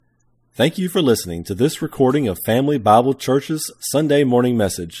Thank you for listening to this recording of Family Bible Church's Sunday morning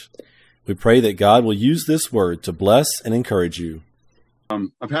message. We pray that God will use this word to bless and encourage you.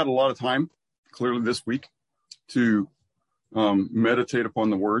 I've had a lot of time, clearly this week, to meditate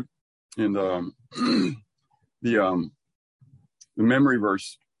upon the word. And the memory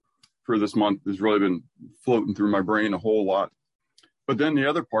verse for this month has really been floating through my brain a whole lot. But then the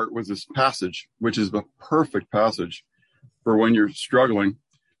other part was this passage, which is the perfect passage for when you're struggling.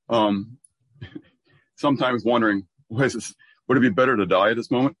 Sometimes wondering, would it be better to die at this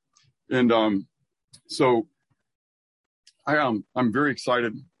moment? And so I'm very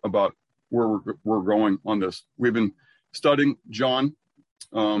excited about where we're going on this. We've been studying John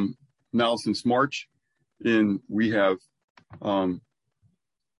now since March, and we have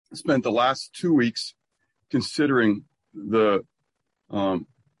spent the last 2 weeks considering the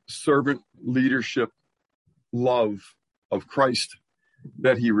servant leadership love of Christ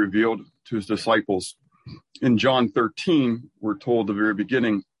that he revealed to his disciples. In John 13, we're told at the very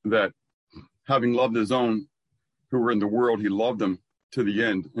beginning that having loved his own who were in the world, he loved them to the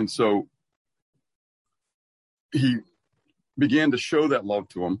end. And so he began to show that love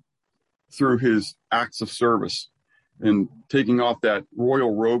to them through his acts of service and taking off that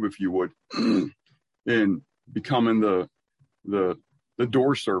royal robe, if you would, and becoming the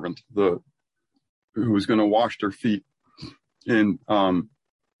door servant, who was going to wash their feet. And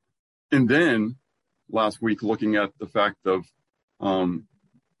then last week, looking at the fact of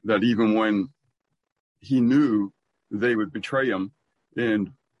that even when he knew they would betray him,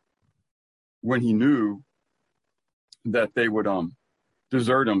 and when he knew that they would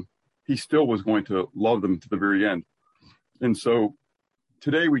desert him, he still was going to love them to the very end. And so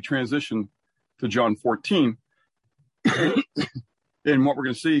today we transition to John 14, and what we're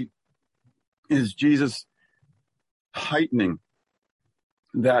going to see is Jesus heightening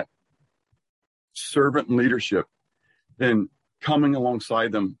that servant leadership and coming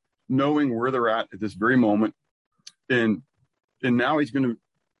alongside them, knowing where they're at this very moment. And now he's going to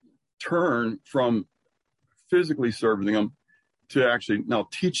turn from physically serving them to actually now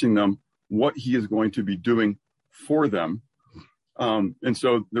teaching them what he is going to be doing for them. And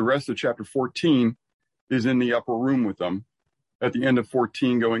so the rest of chapter 14 is in the upper room with them. At the end of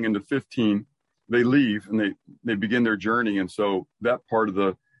 14, going into 15, they leave and they begin their journey. And so that part of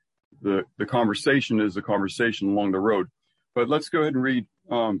the conversation is the conversation along the road. But let's go ahead and read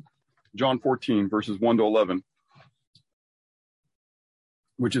John 14, verses 1 to 11,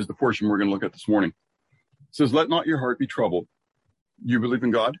 which is the portion we're going to look at this morning. It says, "Let not your heart be troubled. You believe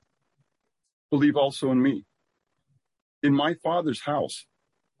in God? Believe also in me. In my Father's house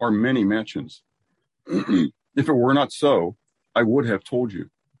are many mansions. If it were not so, I would have told you.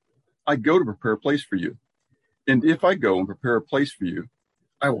 I go to prepare a place for you. And if I go and prepare a place for you,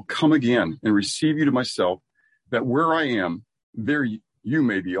 I will come again and receive you to myself, that where I am, there you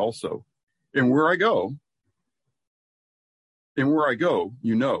may be also. And where I go,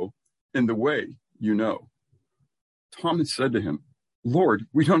 you know, and the way you know." Thomas said to him, "Lord,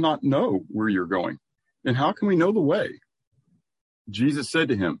 we do not know where you're going, and how can we know the way?" Jesus said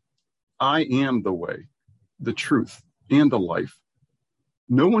to him, "I am the way, the truth, and the life.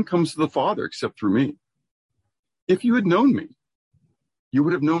 No one comes to the Father except through me. If you had known me, you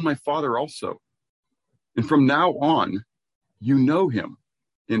would have known my Father also. And from now on, you know him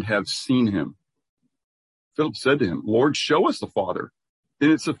and have seen him." Philip said to him, "Lord, show us the Father,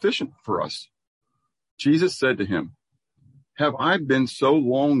 and it's sufficient for us." Jesus said to him, "Have I been so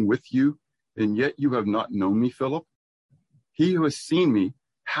long with you, and yet you have not known me, Philip? He who has seen me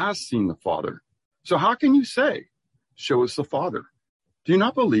has seen the Father. So how can you say, 'Show us the Father'? Do you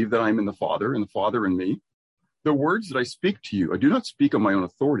not believe that I am in the Father, and the Father in me? The words that I speak to you, I do not speak on my own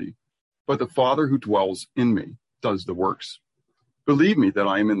authority, but the Father who dwells in me does the works. Believe me that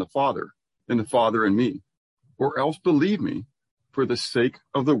I am in the Father, and the Father in me, or else believe me for the sake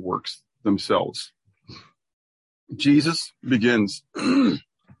of the works themselves." Jesus begins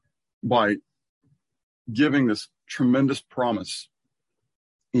by giving this tremendous promise.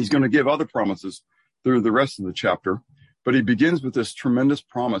 He's going to give other promises through the rest of the chapter, but he begins with this tremendous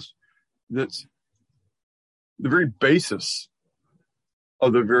promise that's the very basis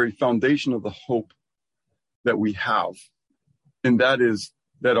of the very foundation of the hope that we have. And that is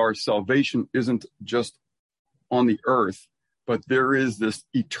that our salvation isn't just on the earth, but there is this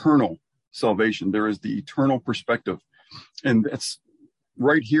eternal salvation. There is the eternal perspective. And that's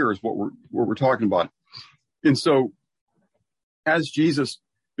right here is what we're talking about. And so as Jesus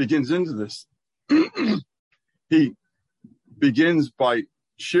begins into this, he begins by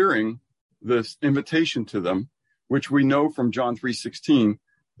sharing this invitation to them, which we know from John 3:16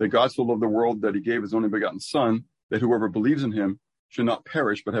 that God so loved the world that he gave his only begotten Son, that whoever believes in him should not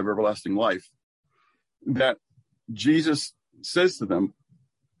perish but have everlasting life. That Jesus says to them,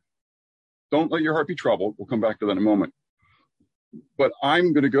 don't let your heart be troubled. We'll come back to that in a moment. But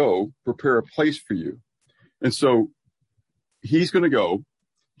I'm going to go prepare a place for you. And so he's going to go.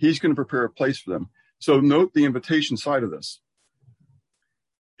 He's going to prepare a place for them. So note the invitation side of this.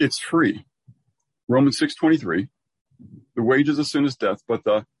 It's free. Romans 6:23. The wages of sin is death, but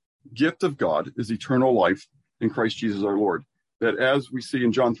the gift of God is eternal life in Christ Jesus our Lord. That as we see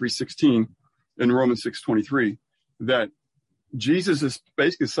in John 3:16 and Romans 6:23, that Jesus is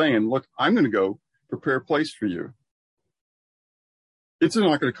basically saying, look, I'm going to go prepare a place for you. It's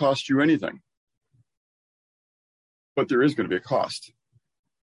not going to cost you anything. But there is going to be a cost.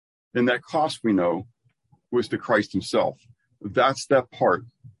 And that cost, we know, was to Christ himself. That's that part,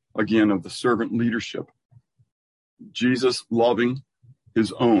 again, of the servant leadership. Jesus loving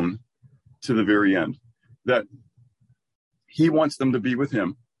his own to the very end. That he wants them to be with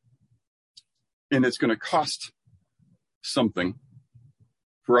him. And it's going to cost something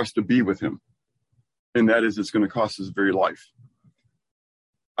for us to be with him. And that is, it's going to cost his very life.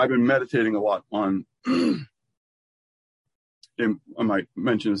 I've been meditating a lot on, and I might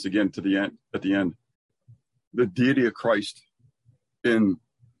mention this again at the end, the deity of Christ in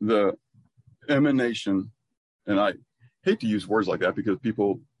the emanation. And I hate to use words like that because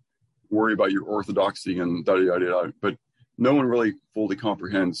people worry about your orthodoxy and da-da-da-da, but no one really fully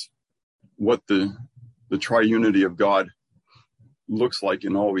comprehends what the triunity of God looks like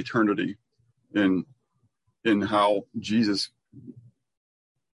in all eternity, in how Jesus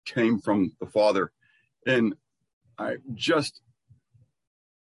came from the Father. And I just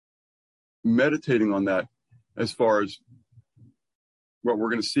meditating on that as far as what we're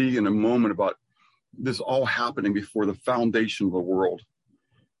going to see in a moment about this all happening before the foundation of the world,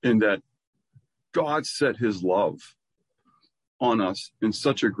 and that God set his love on us in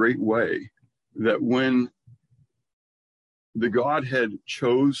such a great way that when the Godhead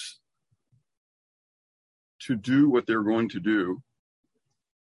chose to do what they're going to do,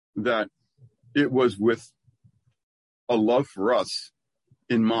 that it was with a love for us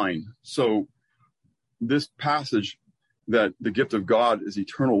in mind. So this passage, that the gift of God is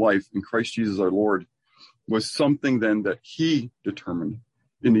eternal life in Christ Jesus our Lord, was something then that he determined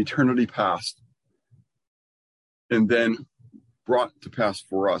in eternity past and then brought to pass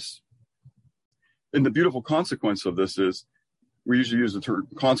for us. And the beautiful consequence of this is, we usually use the term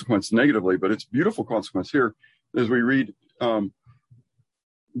consequence negatively, but it's beautiful consequence here. As we read the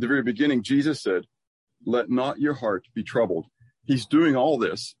very beginning, Jesus said, let not your heart be troubled. He's doing all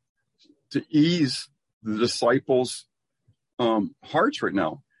this to ease the disciples' hearts right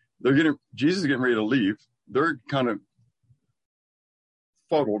now. Jesus is getting ready to leave. They're kind of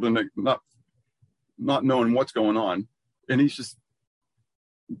fuddled and not knowing what's going on. And he's just,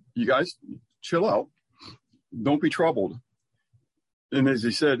 you guys, chill out. Don't be troubled. And as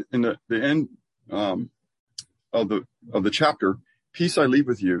he said in the end of the chapter, peace I leave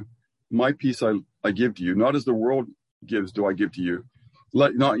with you, my peace I give to you. Not as the world gives do I give to you.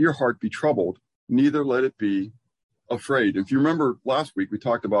 Let not your heart be troubled, neither let it be afraid. If you remember last week, we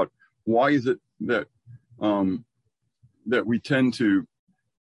talked about why is it that that we tend to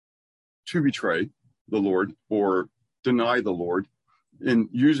betray the Lord or deny the Lord. And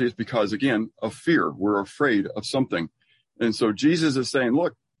usually it's because, again, of fear. We're afraid of something. And so Jesus is saying,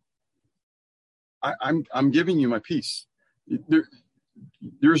 look, I'm giving you my peace.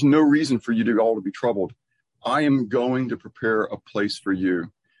 There's no reason for you to all to be troubled. I am going to prepare a place for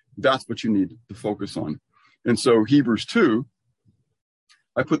you. That's what you need to focus on. And so Hebrews 2,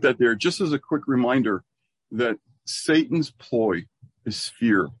 I put that there just as a quick reminder that Satan's ploy is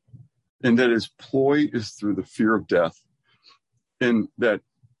fear, and that his ploy is through the fear of death. And that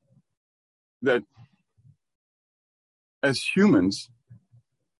as humans,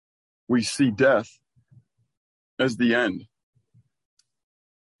 we see death as the end.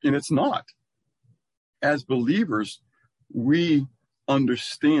 And it's not. As believers, we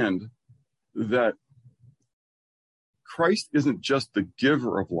understand that Christ isn't just the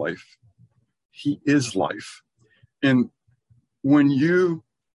giver of life. He is life. And when you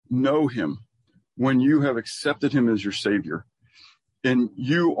know him, when you have accepted him as your Savior, and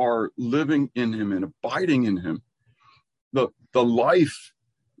you are living in him and abiding in him, the life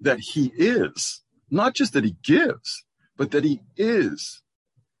that he is, not just that he gives, but that he is,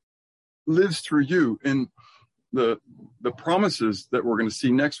 lives through you. And the promises that we're going to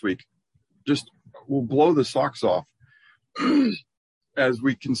see next week just will blow the socks off as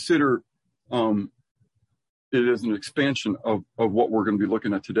we consider it is an expansion of what we're going to be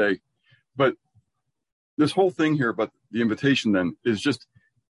looking at today. But this whole thing here about the invitation then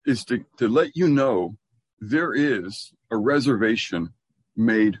is to let you know there is a reservation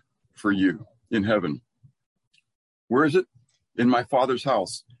made for you in heaven. Where is it? In my Father's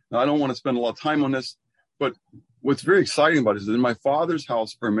house. Now, I don't want to spend a lot of time on this, but what's very exciting about it is that in my Father's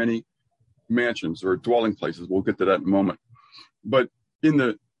house are many mansions or dwelling places. We'll get to that in a moment. But in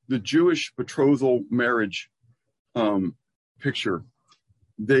the Jewish betrothal marriage picture,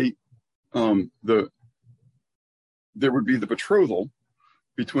 there would be the betrothal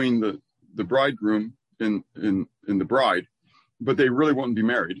between the bridegroom and the bride, but they really wouldn't be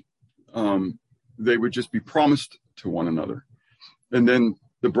married. They would just be promised to one another. And then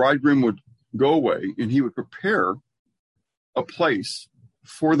the bridegroom would go away and he would prepare a place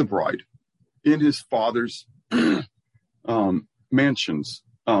for the bride in his father's mansions,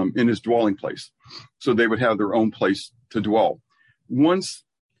 in his dwelling place. So they would have their own place to dwell. Once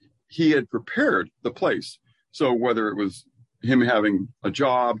he had prepared the place, so whether it was him having a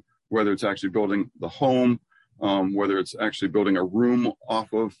job, whether it's actually building the home, whether it's actually building a room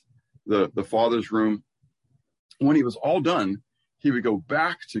off of the father's room, when he was all done, he would go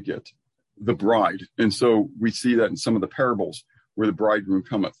back to get the bride. And so we see that in some of the parables where the bridegroom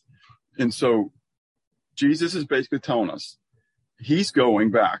cometh. And so Jesus is basically telling us he's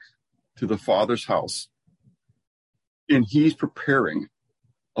going back to the Father's house and he's preparing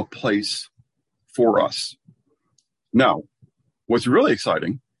a place for us. Now, what's really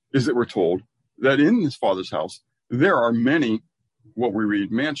exciting is that we're told that in his Father's house, there are many, what we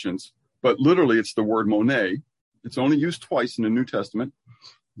read, mansions, but literally it's the word monē. It's only used twice in the New Testament,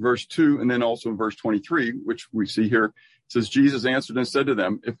 verse 2, and then also in verse 23, which we see here. It says, Jesus answered and said to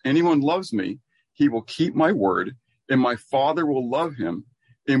them, if anyone loves me, he will keep my word, and my Father will love him,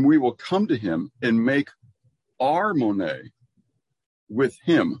 and we will come to him and make our monē with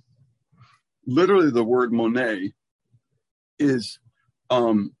him. Literally, the word monē is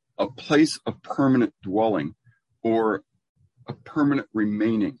a place of permanent dwelling or a permanent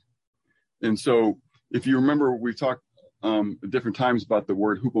remaining. And so if you remember, we've talked at different times about the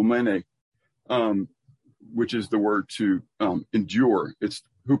word hupomene, which is the word to endure. It's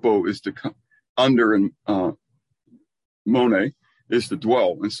hupo is to come under, and mone is to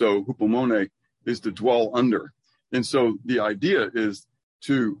dwell. And so hupomone is to dwell under. And so the idea is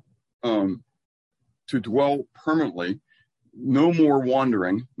to dwell permanently, no more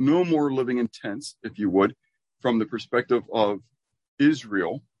wandering, no more living in tents, if you would, from the perspective of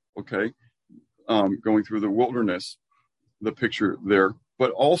Israel, okay, going through the wilderness, the picture there,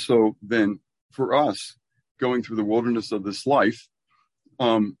 but also then for us going through the wilderness of this life,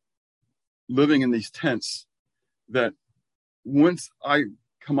 living in these tents, that once I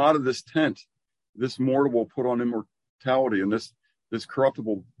come out of this tent, this mortal will put on immortality and this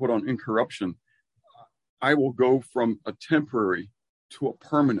corruptible will put on incorruption. I will go from a temporary to a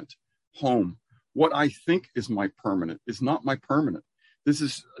permanent home. What I think is my permanent is not my permanent. This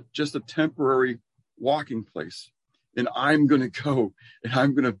is just a temporary walking place. And I'm going to go and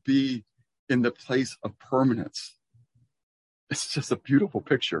I'm going to be in the place of permanence. It's just a beautiful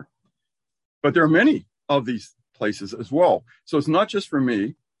picture. But there are many of these places as well. So it's not just for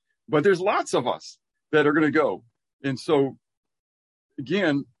me, but there's lots of us that are going to go. And so,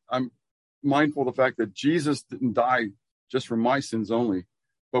 again, I'm mindful of the fact that Jesus didn't die just for my sins only,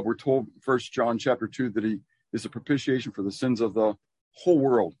 but we're told 1 John chapter 2 that he is a propitiation for the sins of the whole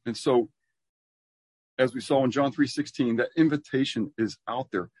world. And so, as we saw in John 3:16, that invitation is out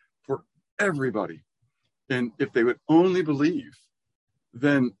there for everybody. And if they would only believe,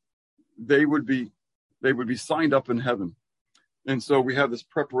 then they would be signed up in heaven. And so we have this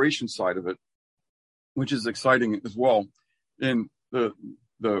preparation side of it, which is exciting as well. And the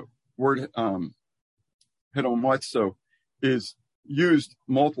word hedomazo is used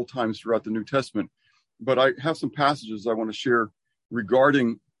multiple times throughout the New Testament. But I have some passages I want to share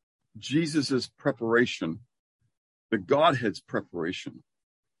regarding Jesus's preparation, the Godhead's preparation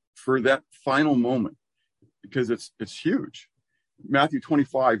for that final moment, because it's huge. Matthew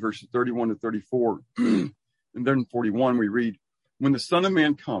 25, verses 31 to 34, and then 41, we read, when the Son of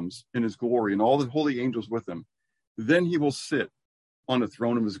Man comes in his glory and all the holy angels with him, then he will sit on the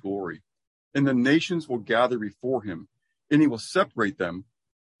throne of his glory, and the nations will gather before him, and he will separate them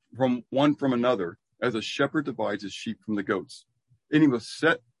from one from another, as a shepherd divides his sheep from the goats. And he will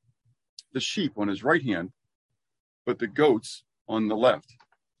set the sheep on his right hand, but the goats on the left.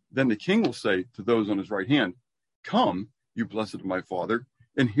 Then the king will say to those on his right hand, come, you blessed of my Father,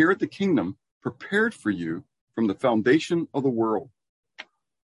 and inherit the kingdom prepared for you from the foundation of the world.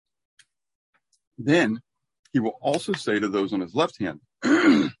 Then he will also say to those on his left hand,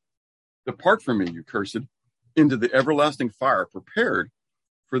 depart from me, you cursed, into the everlasting fire prepared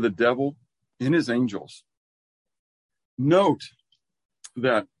for the devil and his angels. Note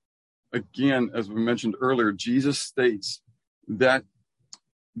that, again, as we mentioned earlier, Jesus states that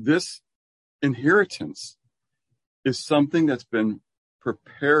this inheritance is something that's been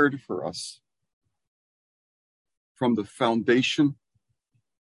prepared for us from the foundation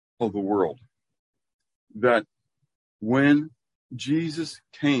of the world. That when Jesus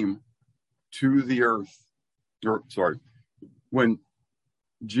came to the earth, when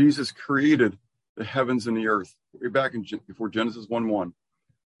Jesus created the heavens and the earth, way back before Genesis 1:1,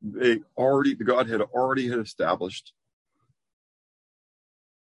 the Godhead already had established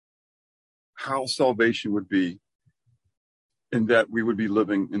how salvation would be, and that we would be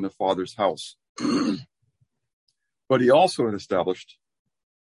living in the Father's house. But he also had established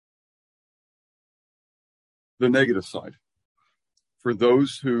the negative side. For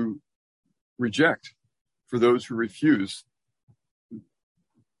those who reject, for those who refuse,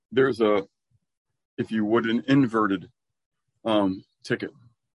 there's if you would, an inverted ticket.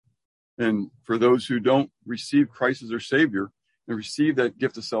 And for those who don't receive Christ as their Savior and receive that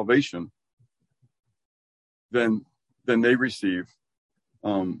gift of salvation, then they receive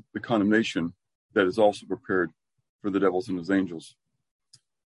the condemnation that is also prepared for the devils and his angels.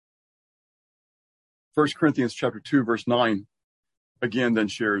 1 Corinthians chapter 2, verse 9, again then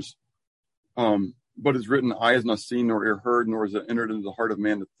shares, but is written, eye has not seen, nor ear heard, nor has it entered into the heart of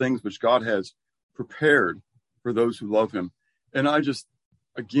man the things which God has prepared for those who love him. And I just,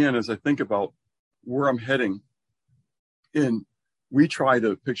 again, as I think about where I'm heading, and we try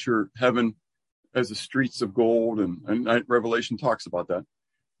to picture heaven as the streets of gold, and Revelation talks about that.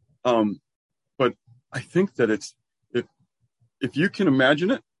 But I think that if you can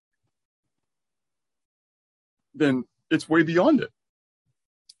imagine it, then it's way beyond it.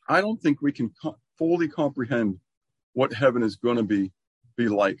 I don't think we can fully comprehend what heaven is going to be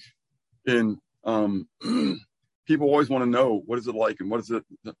like. And people always want to know, what is it like, and what is it?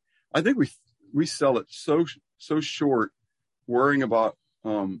 I think we sell it so short, worrying about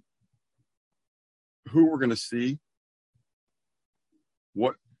who we're going to see,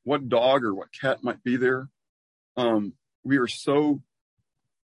 what dog or what cat might be there. We are so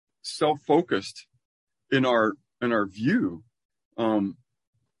self-focused in our view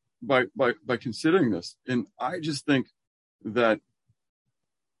by considering this. And I just think that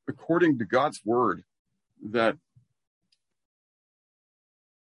according to God's word, that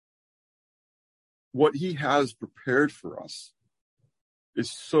what he has prepared for us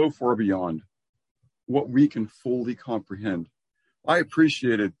is so far beyond what we can fully comprehend. I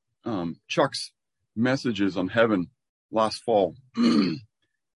appreciated Chuck's messages on heaven last fall,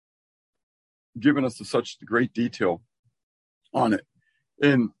 giving us such great detail on it.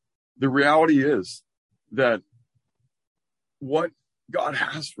 And the reality is that what God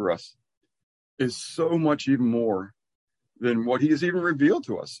has for us is so much even more than what he has even revealed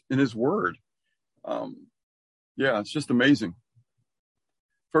to us in his word. It's just amazing.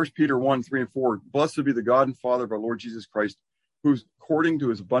 1 Peter 1:3-4, blessed be the God and Father of our Lord Jesus Christ, who according to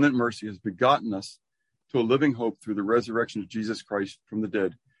his abundant mercy has begotten us to a living hope through the resurrection of Jesus Christ from the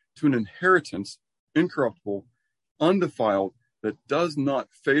dead, to an inheritance incorruptible, undefiled, that does not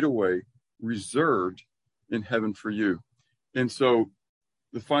fade away, reserved in heaven for you. And so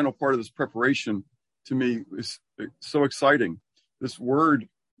the final part of this preparation to me is so exciting. This word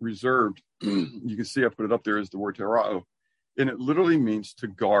reserved, you can see I put it up there as the word terao, and it literally means to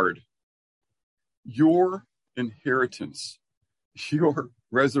guard. Your inheritance, your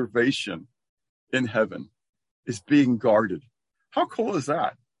reservation in heaven is being guarded. How cool is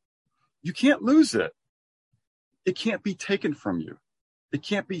that? You can't lose it. It can't be taken from you. It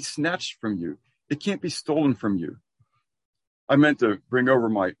can't be snatched from you. It can't be stolen from you. I meant to bring over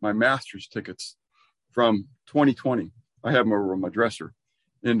my master's tickets from 2020. I have them over on my dresser.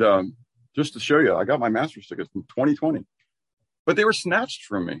 And just to show you, I got my master's tickets from 2020. But they were snatched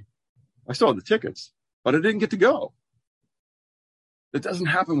from me. I still had the tickets, but I didn't get to go. It doesn't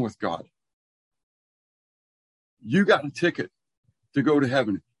happen with God. You got a ticket to go to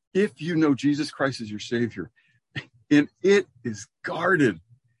heaven if you know Jesus Christ as your Savior. And it is guarded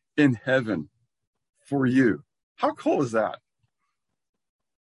in heaven for you. How cool is that?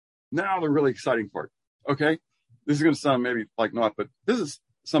 Now the really exciting part. Okay, this is going to sound maybe like not, but this is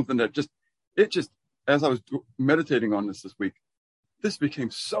something that as I was meditating on this week, this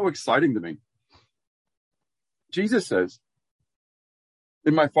became so exciting to me. Jesus says,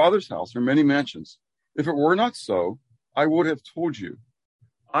 in my Father's house are many mansions. If it were not so, I would have told you.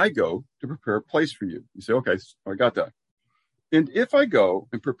 I go to prepare a place for you. You say, okay, I got that. And if I go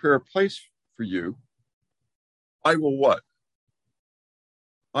and prepare a place for you, I will what?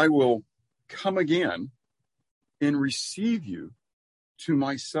 I will come again and receive you to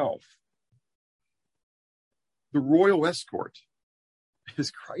myself. The royal escort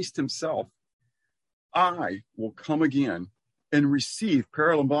is Christ himself. I will come again and receive,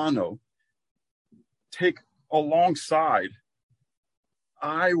 paralambano, take alongside.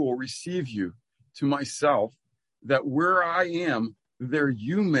 I will receive you to myself, that where I am, there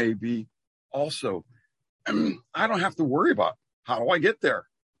you may be also. I don't have to worry about how do I get there,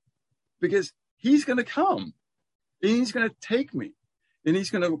 because he's going to come and he's going to take me and he's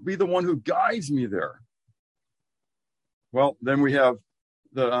going to be the one who guides me there. Well, then we have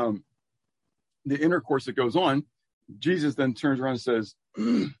the intercourse that goes on. Jesus then turns around and says,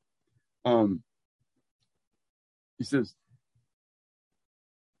 he says,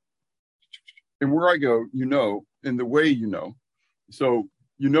 and where I go, you know, and the way you know. So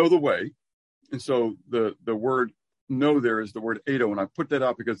you know the way. And so the word know there is the word edo. And I put that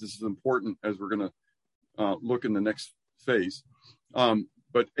out because this is important as we're going to look in the next phase.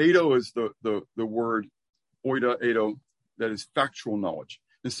 But edo is the word oida, edo, that is factual knowledge.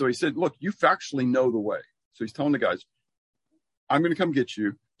 And so he said, look, you factually know the way. So he's telling the guys, I'm going to come get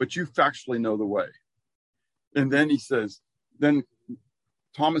you, but you factually know the way. And then he says, then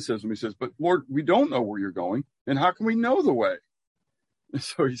Thomas says to him, he says, but Lord, we don't know where you're going. And how can we know the way? And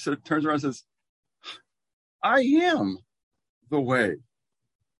so he turns around and says, I am the way,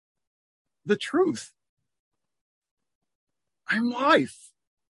 the truth. I'm life.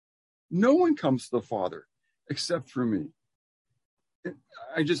 No one comes to the Father except through me.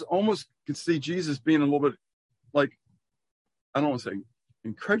 I just almost could see Jesus being a little bit like, I don't want to say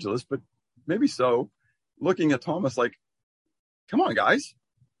incredulous, but maybe so, looking at Thomas like, come on, guys.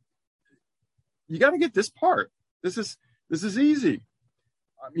 You got to get this part. This is easy.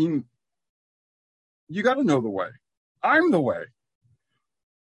 I mean, you got to know the way. I'm the way.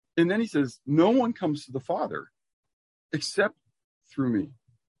 And then he says, no one comes to the Father except through me.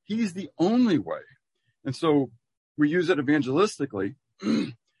 He's the only way. And so we use it evangelistically,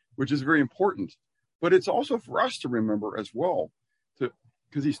 which is very important. But it's also for us to remember as well,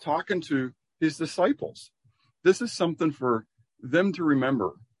 because he's talking to his disciples. This is something for them to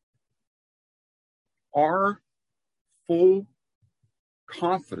remember. Our full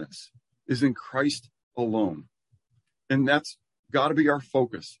confidence is in Christ alone. And that's got to be our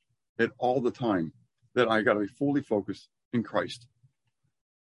focus at all the time, that I got to be fully focused in Christ.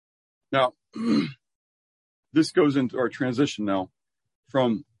 Now, this goes into our transition now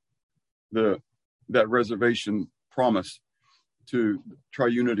from that reservation promise to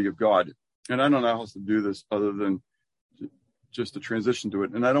triunity of God. And I don't know how else to do this other than just to transition to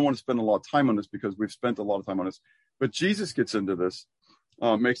it. And I don't want to spend a lot of time on this because we've spent a lot of time on this. But Jesus gets into this,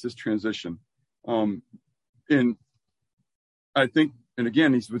 makes this transition. And I think, and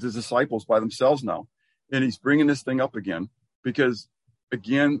again, he's with his disciples by themselves now. And he's bringing this thing up again because,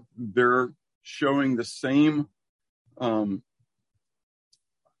 again, they're showing the same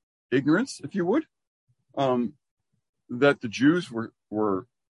ignorance, if you would, that the Jews were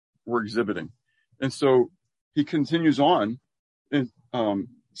exhibiting. And so he continues on and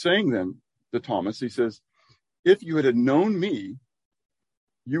saying then to Thomas, he says, if you had known me,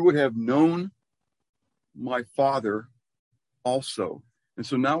 you would have known my Father also. And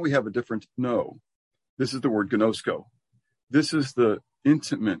so now we have a different know. This is the word gnosko. This is the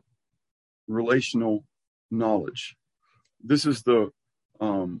intimate relational knowledge. This is the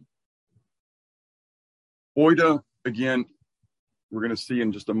oida, again, we're going to see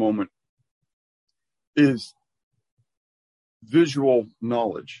in just a moment, is visual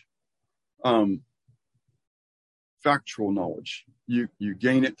knowledge, factual knowledge. You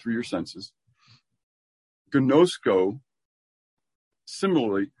gain it through your senses. Gnosko,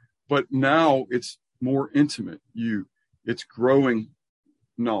 similarly, but now it's more intimate. It's growing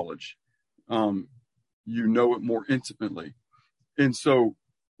knowledge. You know it more intimately. And so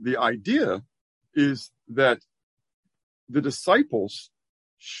the idea is that the disciples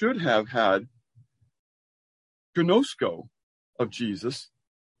should have had gnosko of Jesus,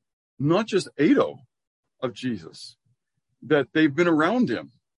 not just edo of Jesus, that they've been around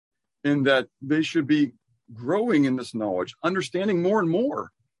him and that they should be growing in this knowledge, understanding more and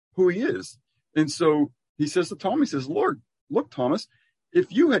more who he is. And so he says to Thomas, he says, Lord, look, Thomas,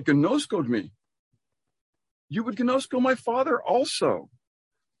 if you had gnoskoed me, you would gnosko my Father also.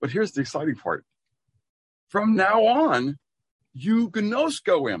 But here's the exciting part. From now on, you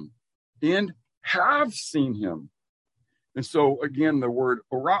gnosko him and have seen him. And so again, the word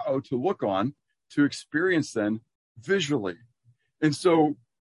orao, to look on, to experience then visually. And so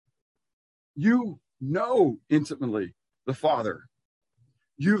you know intimately the Father.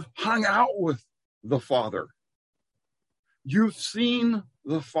 You've hung out with the Father. You've seen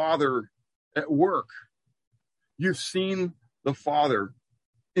the Father at work. You've seen the Father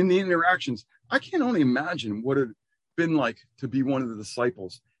in the interactions. I can only imagine what it had been like to be one of the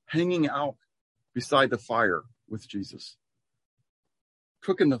disciples hanging out beside the fire with Jesus,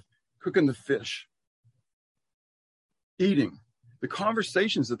 cooking the fish, eating, the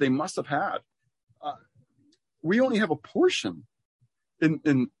conversations that they must have had. We only have a portion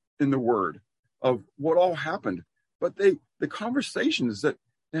in the Word of what all happened, but the conversations that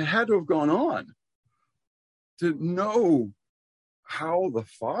had to have gone on to know how the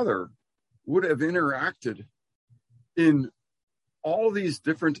Father would have interacted in all these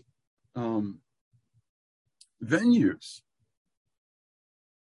different venues.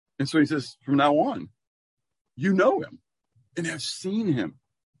 And so he says, from now on, you know him and have seen him.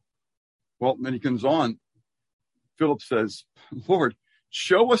 Well, then he comes on. Philip says, Lord,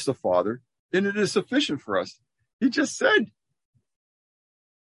 show us the Father, and it is sufficient for us. He just said,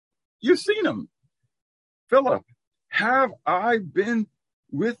 you've seen him. Philip, have I been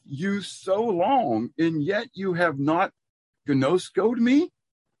with you so long, and yet you have not gnoskoed me?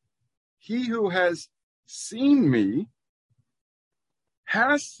 He who has seen me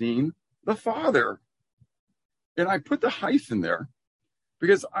has seen the Father. And I put the hyphen there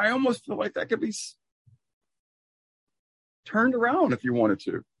because I almost feel like that could be turned around if you wanted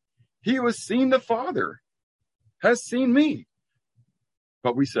to. He who has seen the Father has seen me.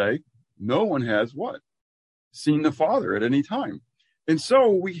 But we say, no one has what? Seen the Father at any time. And so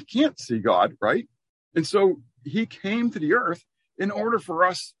we can't see God, right? And so he came to the earth in order for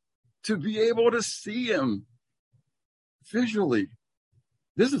us to be able to see him visually.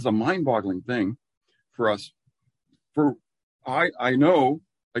 This is a mind-boggling thing for us. For I know,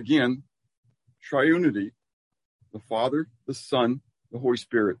 again, triunity, the Father, the Son, the Holy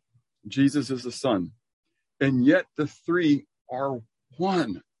Spirit. Jesus is the Son. And yet the three are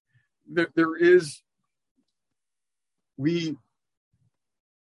one. There is, in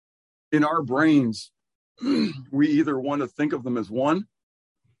our brains, we either want to think of them as one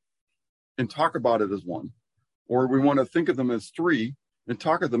and talk about it as one, or we want to think of them as three and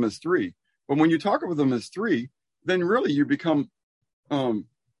talk of them as three. But when you talk of them as three, then really you become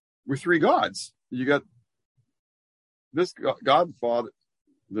with three gods. You got this God, Father,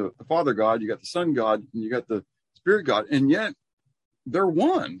 the Father God, you got the Son God, and you got the Spirit God, and yet they're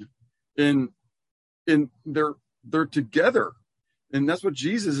one, and they're together. And that's what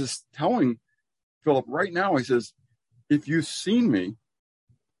Jesus is telling Philip right now. He says, if you've seen me,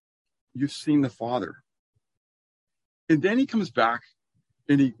 you've seen the Father. And then he comes back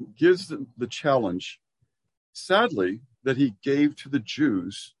and he gives the challenge, sadly, that he gave to the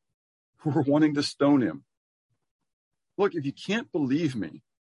Jews who were wanting to stone him. Look, if you can't believe me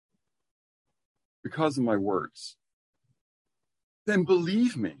because of my words, then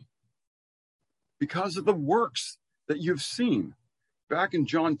believe me because of the works that you've seen. Back in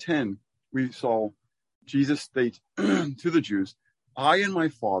John 10, we saw Jesus state to the Jews, I and my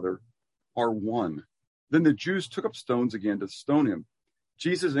Father are one. Then the Jews took up stones again to stone him.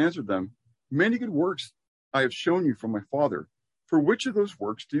 Jesus answered them, many good works I have shown you from my Father. For which of those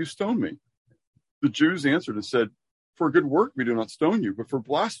works do you stone me? The Jews answered and said, for a good work we do not stone you, but for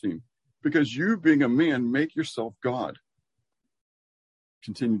blasphemy, because you, being a man, make yourself God.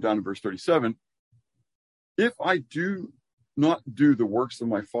 Continue down to verse 37. If I do not do the works of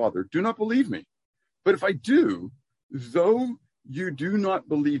my Father, do not believe me. But if I do, though you do not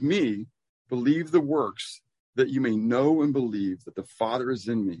believe me, believe the works, that you may know and believe that the Father is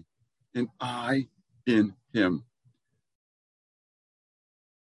in me, and I in him.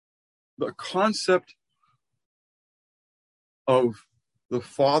 The concept of the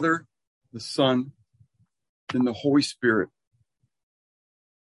Father, the Son, and the Holy Spirit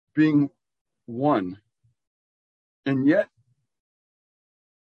being one, and yet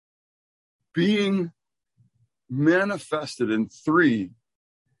being manifested in three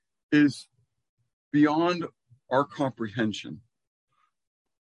is beyond our comprehension.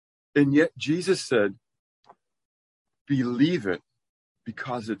 And yet Jesus said, believe it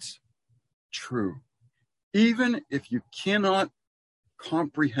because it's true. Even if you cannot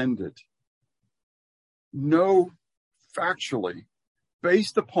comprehend it, know factually,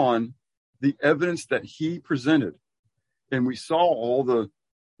 based upon the evidence that he presented. And we saw all the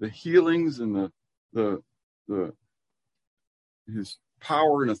healings and his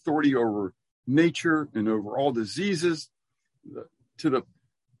power and authority over nature and over all diseases. the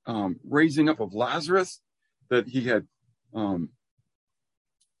raising up of Lazarus, that he had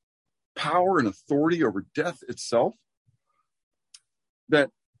power and authority over death itself, that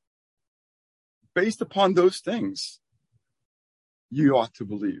based upon those things, you ought to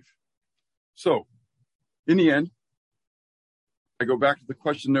believe. So, in the end, I go back to the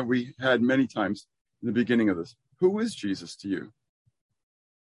question that we had many times in the beginning of this. Who is Jesus to you?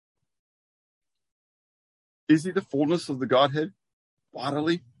 Is he the fullness of the Godhead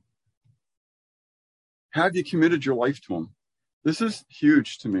bodily? Have you committed your life to him? This is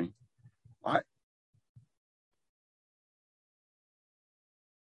huge to me.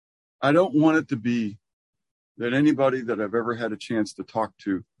 I don't want it to be that anybody that I've ever had a chance to talk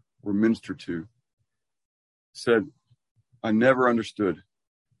to or minister to said, I never understood.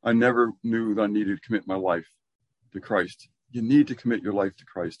 I never knew that I needed to commit my life to Christ. You need to commit your life to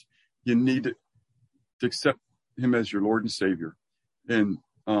Christ. You need to accept him as your Lord and Savior, and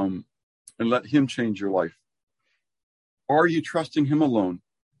let him change your life. Are you trusting him alone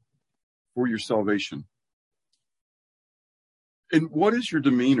for your salvation? And what is your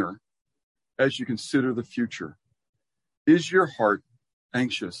demeanor as you consider the future? Is your heart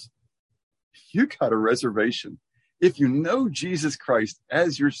anxious? You got a reservation. If you know Jesus Christ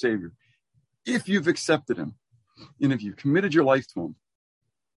as your Savior, if you've accepted him, and if you've committed your life to him,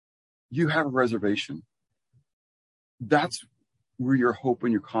 you have a reservation. That's where your hope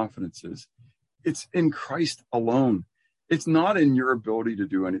and your confidence is. It's in Christ alone. It's not in your ability to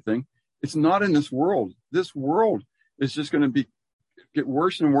do anything. It's not in this world. This world is just going to get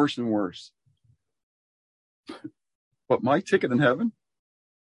worse and worse and worse. But my ticket in heaven,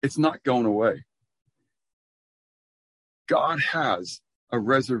 it's not going away. God has a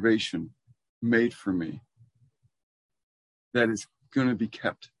reservation made for me that is going to be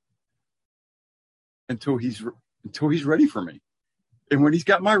kept until he's ready for me. And when he's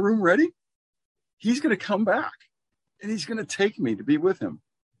got my room ready, he's going to come back and he's going to take me to be with him.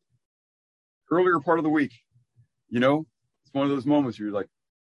 Earlier part of the week, it's one of those moments where you're like,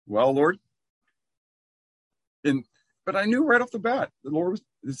 well, Lord, but I knew right off the bat, the Lord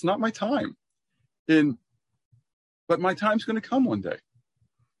it's not my time. But my time's going to come one day.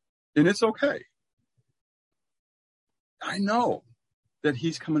 And it's okay. I know that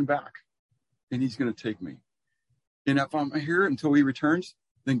he's coming back and he's going to take me. And if I'm here until he returns,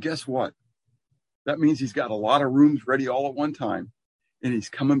 then guess what? That means he's got a lot of rooms ready all at one time, and he's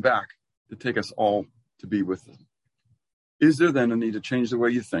coming back to take us all to be with him. Is there then a need to change the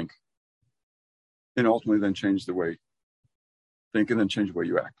way you think, and ultimately then change the way you think, and then change the way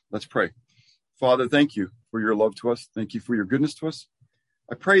you act? Let's pray. Father, thank you for your love to us. Thank you for your goodness to us.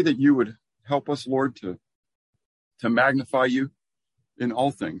 I pray that you would help us, Lord, to magnify you in all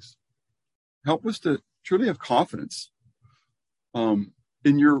things. Help us to truly have confidence in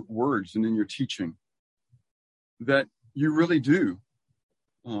your words and in your teaching, that you really do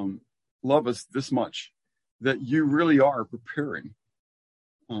love us this much, that you really are preparing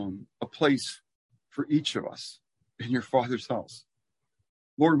a place for each of us in your Father's house.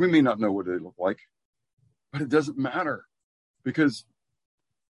 Lord, we may not know what they look like, but it doesn't matter, because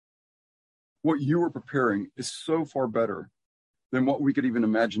what you are preparing is so far better than what we could even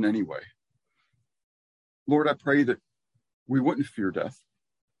imagine anyway. Lord, I pray that we wouldn't fear death.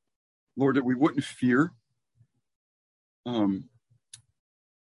 Lord, that we wouldn't fear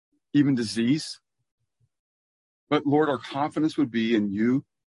even disease. But Lord, our confidence would be in you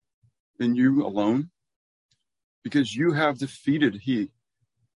alone, because you have defeated he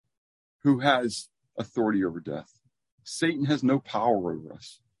who has authority over death. Satan has no power over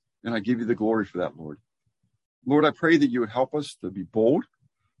us. And I give you the glory for that, Lord. Lord, I pray that you would help us to be bold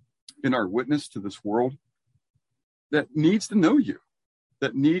in our witness to this world that needs to know you,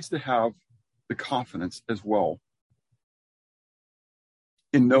 that needs to have the confidence as well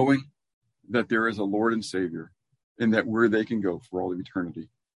in knowing that there is a Lord and Savior, and that where they can go for all of eternity.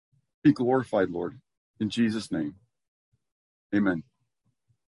 Be glorified, Lord, in Jesus' name. Amen.